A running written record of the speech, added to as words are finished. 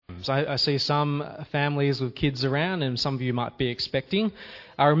prams. I see some families with kids around, and some of you might be expecting.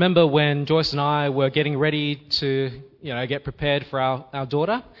 I remember when Joyce and I were getting ready to, get prepared for our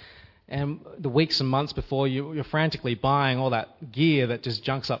daughter, and the weeks and months before, you're frantically buying all that gear that just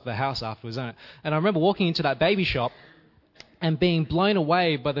junks up the house afterwards, isn't it? And I remember walking into that baby shop and being blown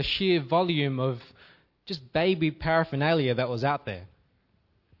away by the sheer volume of just baby paraphernalia that was out there.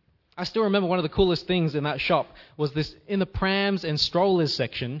 I still remember one of the coolest things in that shop was this, in the prams and strollers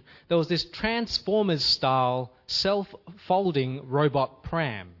section, there was this Transformers-style self-folding robot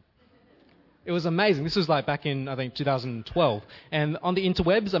pram. It was amazing. This was like back in, I think, 2012. And on the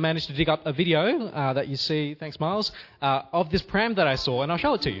interwebs, I managed to dig up a video that you see, thanks Miles, of this pram that I saw, and I'll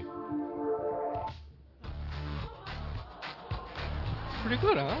show it to you. Pretty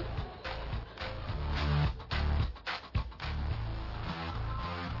good, huh?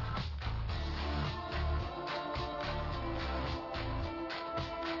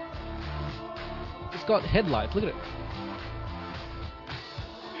 It's got headlights, look at it.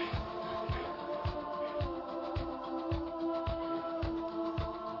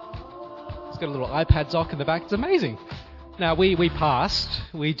 It's got a little iPad dock in the back, it's amazing. Now, we passed,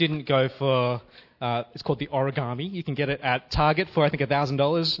 we didn't go for, it's called the origami. You can get it at Target for, I think,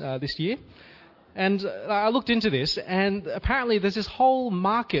 $1,000 this year. And I looked into this, and apparently there's this whole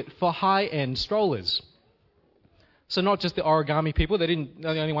market for high-end strollers. So not just the origami people, they're the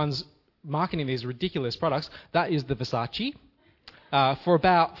only ones marketing these ridiculous products. That is the Versace. For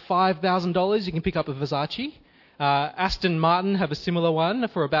about $5,000, you can pick up a Versace. Aston Martin have a similar one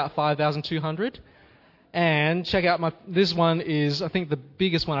for about $5,200. And check out this one is, I think, the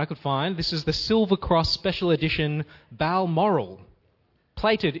biggest one I could find. This is the Silver Cross Special Edition Balmoral,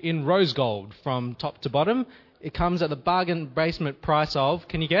 plated in rose gold from top to bottom. It comes at the bargain basement price of,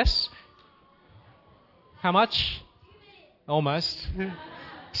 can you guess? How much? Almost.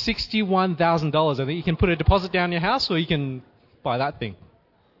 $61,000. I think you can put a deposit down your house, or you can buy that thing.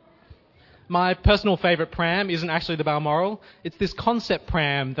 My personal favourite pram isn't actually the Balmoral. It's this concept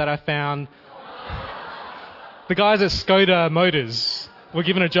pram that I found. The guys at Skoda Motors were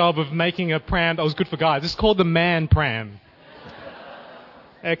given a job of making a pram that was good for guys. It's called the Man Pram.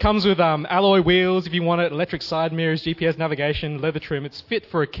 It comes with alloy wheels if you want it, electric side mirrors, GPS navigation, leather trim. It's fit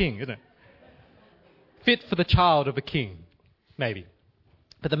for a king, isn't it? Fit for the child of a king, maybe.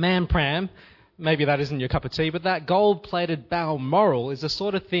 But the Man Pram, maybe that isn't your cup of tea, but that gold-plated Balmoral is the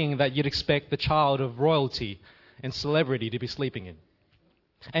sort of thing that you'd expect the child of royalty and celebrity to be sleeping in.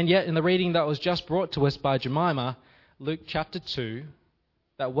 And yet, in the reading that was just brought to us by Jemima, Luke chapter 2,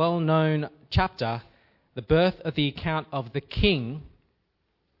 that well-known chapter, the birth of the account of the king,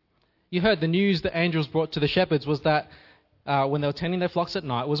 you heard the news the angels brought to the shepherds was that when they were tending their flocks at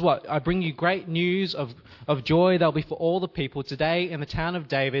night was what? I bring you great news of joy that will be for all the people. Today in the town of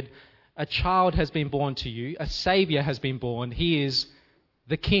David, a child has been born to you, a Saviour has been born. He is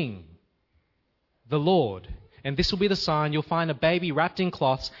the King, the Lord. And this will be the sign. You'll find a baby wrapped in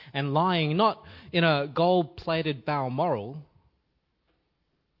cloths and lying not in a gold-plated Balmoral.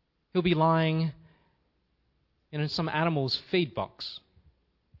 He'll be lying in some animal's feed box.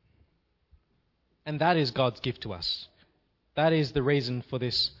 And that is God's gift to us. That is the reason for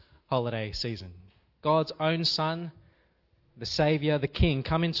this holiday season. God's own Son, the Saviour, the King,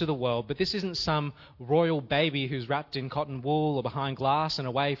 come into the world. But this isn't some royal baby who's wrapped in cotton wool or behind glass and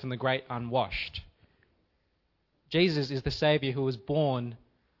away from the great unwashed. Jesus is the Saviour who was born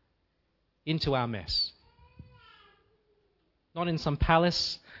into our mess. Not in some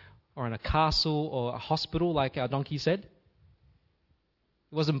palace or in a castle or a hospital like our donkey said.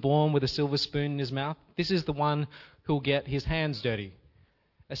 He wasn't born with a silver spoon in his mouth. This is the one who will get his hands dirty.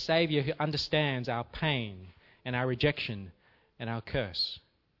 A Saviour who understands our pain and our rejection and our curse.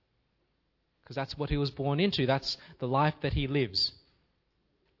 Because that's what he was born into. That's the life that he lives.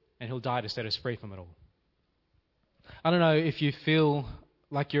 And he'll die to set us free from it all. I don't know if you feel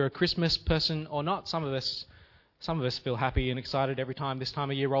like you're a Christmas person or not. Some of us feel happy and excited every time this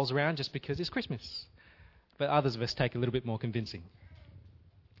time of year rolls around just because it's Christmas. But others of us take a little bit more convincing.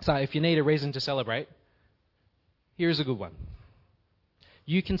 So if you need a reason to celebrate, here's a good one.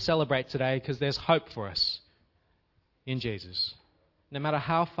 You can celebrate today because there's hope for us in Jesus. No matter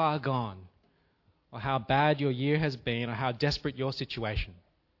how far gone or how bad your year has been or how desperate your situation,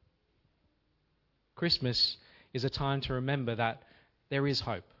 Christmas is a time to remember that there is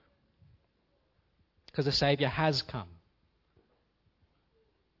hope. Because the Saviour has come.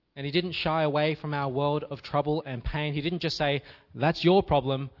 And he didn't shy away from our world of trouble and pain. He didn't just say, that's your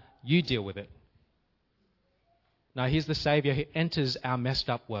problem, you deal with it. No, he's the Saviour who enters our messed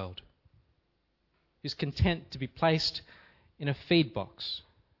up world. Who's content to be placed in a feed box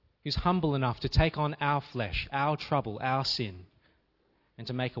who's humble enough to take on our flesh, our trouble, our sin, and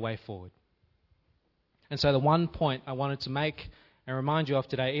to make a way forward. And so the one point I wanted to make and remind you of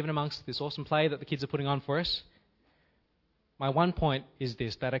today, even amongst this awesome play that the kids are putting on for us, my one point is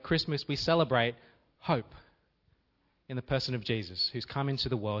this, that at Christmas we celebrate hope in the person of Jesus, who's come into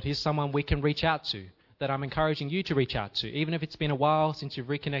the world. He's someone we can reach out to, that I'm encouraging you to reach out to, even if it's been a while since you've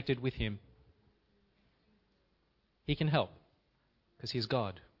reconnected with him. He can help, because he's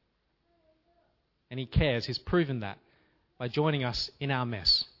God. And he cares. He's proven that by joining us in our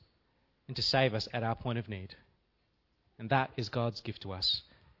mess and to save us at our point of need. And that is God's gift to us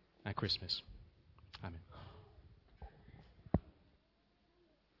at Christmas. Amen.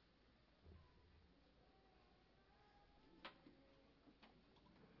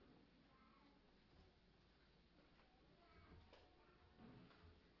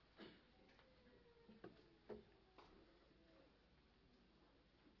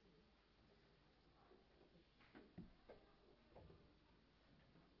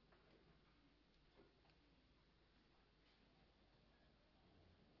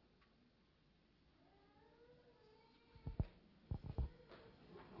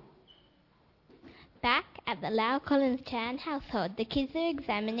 Back at the Lau Collins Chan household, the kids are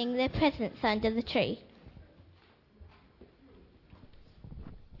examining their presents under the tree.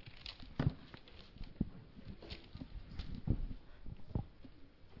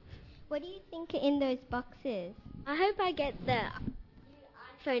 What do you think are in those boxes? I hope I get the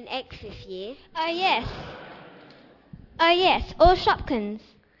iPhone X this year. Oh yes, or Shopkins.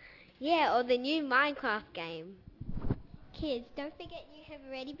 Yeah, or the new Minecraft game. Kids, don't forget you have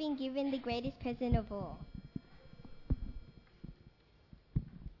already been given the greatest present of all.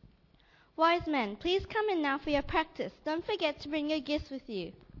 Wise men, please come in now for your practice. Don't forget to bring your gifts with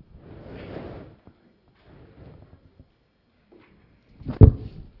you.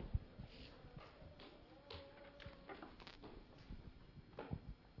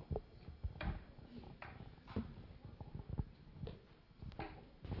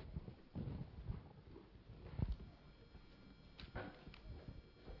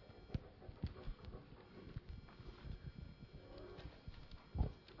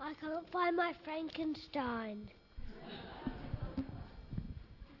 I can't find my Frankenstein. Did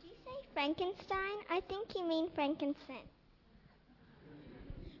you say Frankenstein? I think you mean frankincense.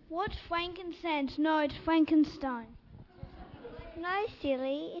 What's frankincense? No, it's Frankenstein. No,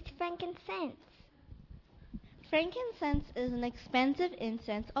 silly, it's frankincense. Frankincense is an expensive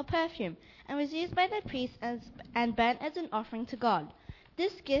incense or perfume and was used by the priests and burnt as an offering to God.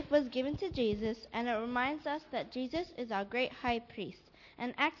 This gift was given to Jesus, and it reminds us that Jesus is our great high priest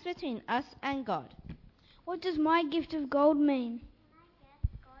and acts between us and God. What does my gift of gold mean? I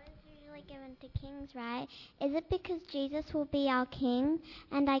guess gold is usually given to kings, right? Is it because Jesus will be our king?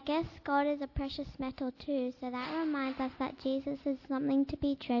 And I guess gold is a precious metal too, so that reminds us that Jesus is something to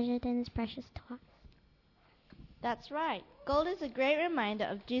be treasured and is precious to us. That's right. Gold is a great reminder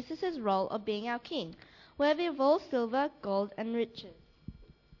of Jesus' role of being our king, worthy of all silver, gold, and riches.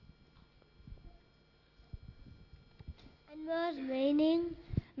 And myrrh's meaning?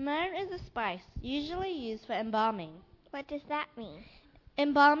 Myrrh is a spice, usually used for embalming. What does that mean?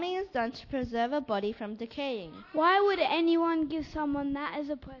 Embalming is done to preserve a body from decaying. Why would anyone give someone that as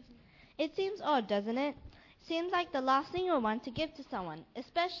a present? It seems odd, doesn't it? Seems like the last thing you want to give to someone,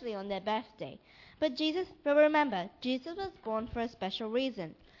 especially on their birthday. But remember, Jesus was born for a special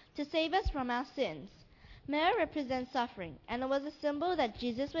reason, to save us from our sins. Myrrh represents suffering, and it was a symbol that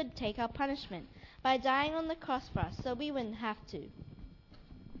Jesus would take our punishment by dying on the cross for us, so we wouldn't have to.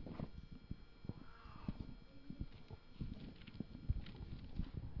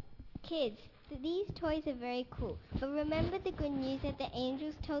 Kids, these toys are very cool. But remember the good news that the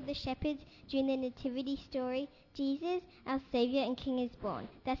angels told the shepherds during the nativity story? Jesus, our Savior and King, is born.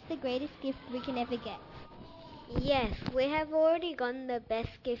 That's the greatest gift we can ever get. Yes, we have already gotten the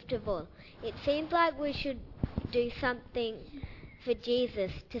best gift of all. It seems like we should do something for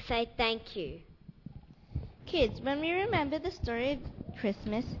Jesus to say thank you. Kids, when we remember the story of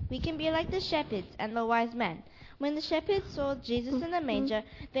Christmas, we can be like the shepherds and the wise men. When the shepherds saw Jesus in the manger,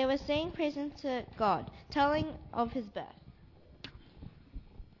 they were saying praises to God, telling of his birth.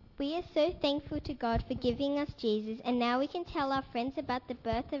 We are so thankful to God for giving us Jesus, and now we can tell our friends about the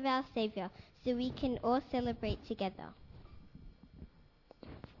birth of our Savior, so we can all celebrate together.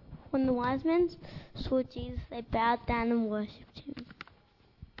 When the wise men saw Jesus, they bowed down and worshipped him.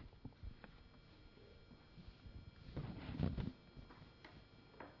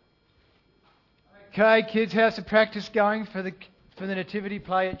 Okay, kids, how's the practice going for the nativity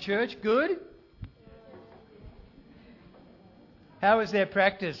play at church? Good? How was their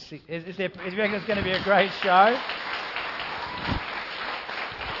practice? Is you reckon it's going to be a great show?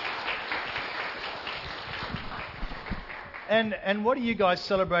 And what are you guys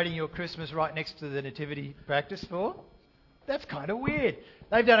celebrating your Christmas right next to the nativity practice for? That's kind of weird.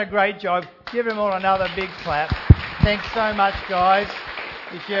 They've done a great job. Give them all another big clap. Thanks so much, guys,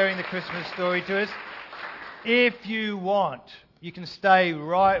 for sharing the Christmas story to us. If you want, you can stay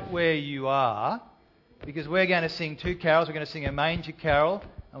right where you are, because we're going to sing two carols. We're going to sing a manger carol,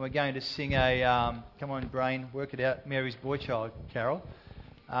 and we're going to sing a, come on brain, work it out, Mary's Boy Child carol.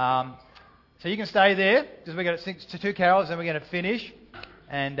 So you can stay there, because we're going to sing two carols, and we're going to finish.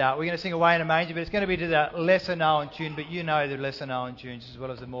 And we're going to sing Away in a Manger, but it's going to be to the lesser known tune, but you know the lesser known tunes as well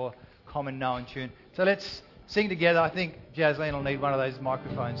as the more common known tune. So let's sing together. I think Jasleen will need one of those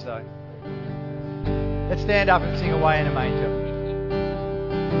microphones though. Let's stand up and sing Away in a Manger.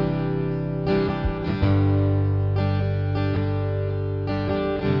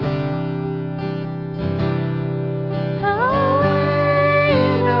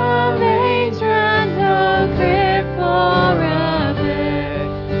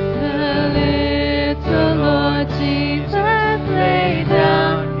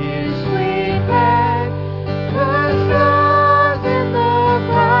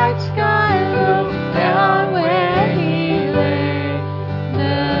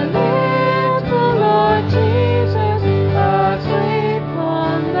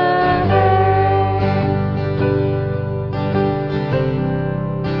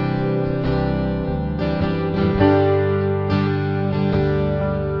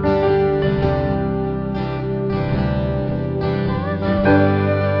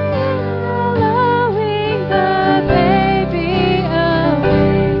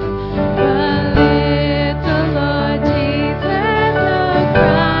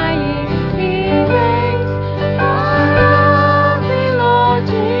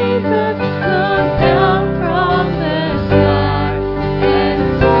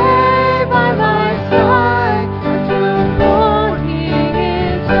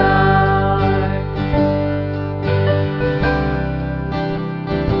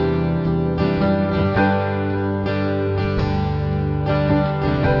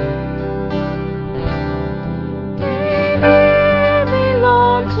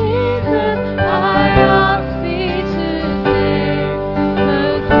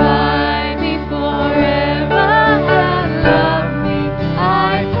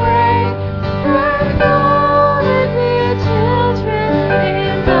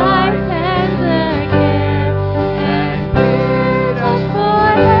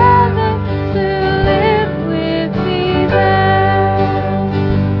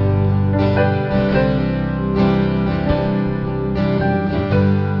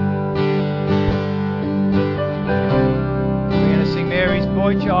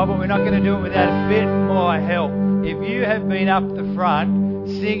 But we're not going to do it without a bit more help. If you have been up the front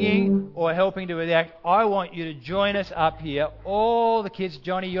singing or helping to act, I want you to join us up here. All the kids,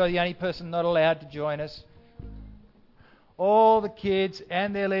 Johnny, you're the only person not allowed to join us. All the kids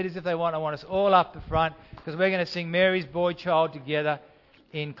and their leaders, if they want, I want us all up the front, because we're going to sing Mary's Boy Child together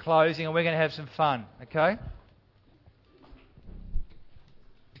in closing, and we're going to have some fun, okay?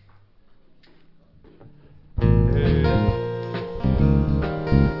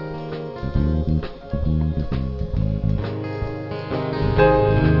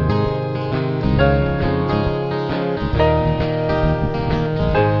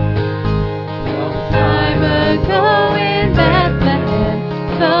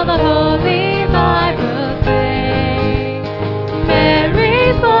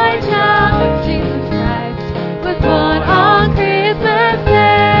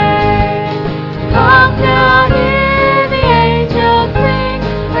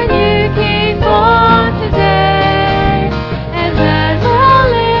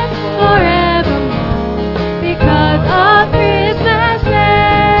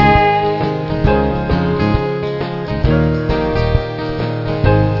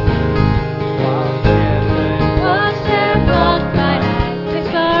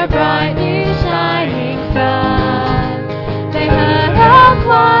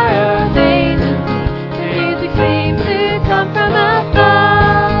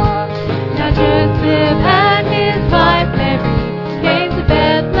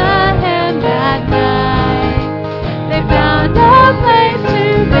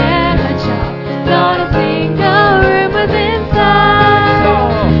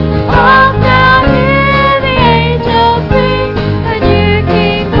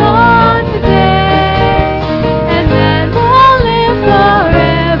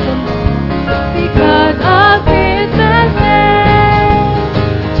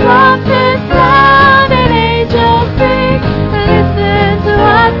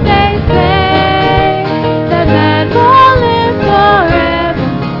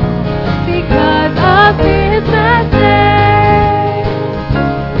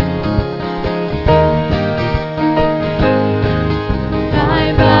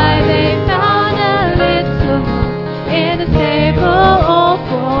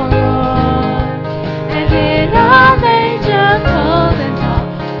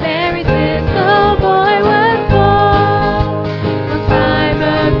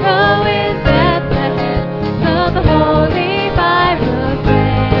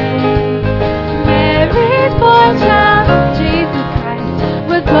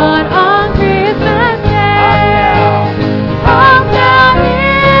 was born on Christmas Day. Hark now,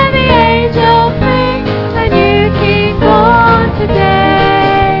 hear the angels sing, a new King born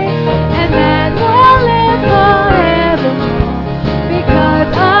today. And man will live forevermore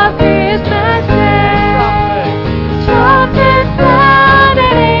because of Christmas Day. Trumpets sound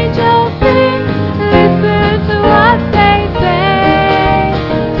and angels sing, listen to what they say.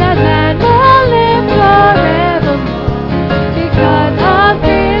 That man will live forevermore because of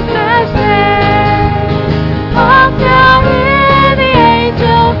Christmas Day. Hark now, hear the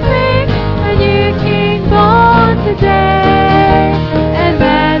angels sing, a new King born today. And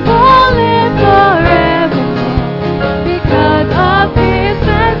man will live forevermore because of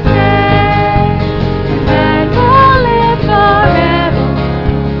Christmas Day. And man will live forevermore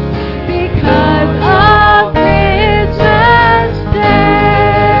because of Christmas Day.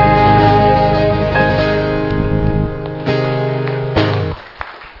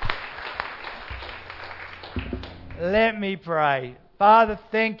 Let me pray. Father,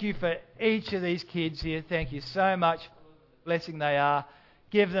 thank you for each of these kids here. Thank you so much for the blessing they are.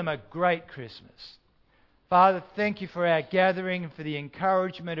 Give them a great Christmas. Father, thank you for our gathering and for the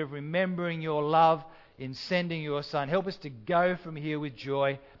encouragement of remembering your love in sending your Son. Help us to go from here with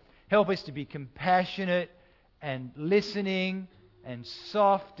joy. Help us to be compassionate and listening and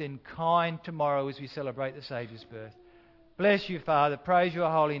soft and kind tomorrow as we celebrate the Saviour's birth. Bless you, Father. Praise your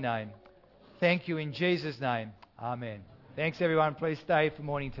holy name. Thank you in Jesus' name. Amen. Thanks, everyone. Please stay for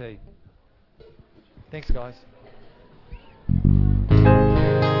morning tea. Thanks, guys.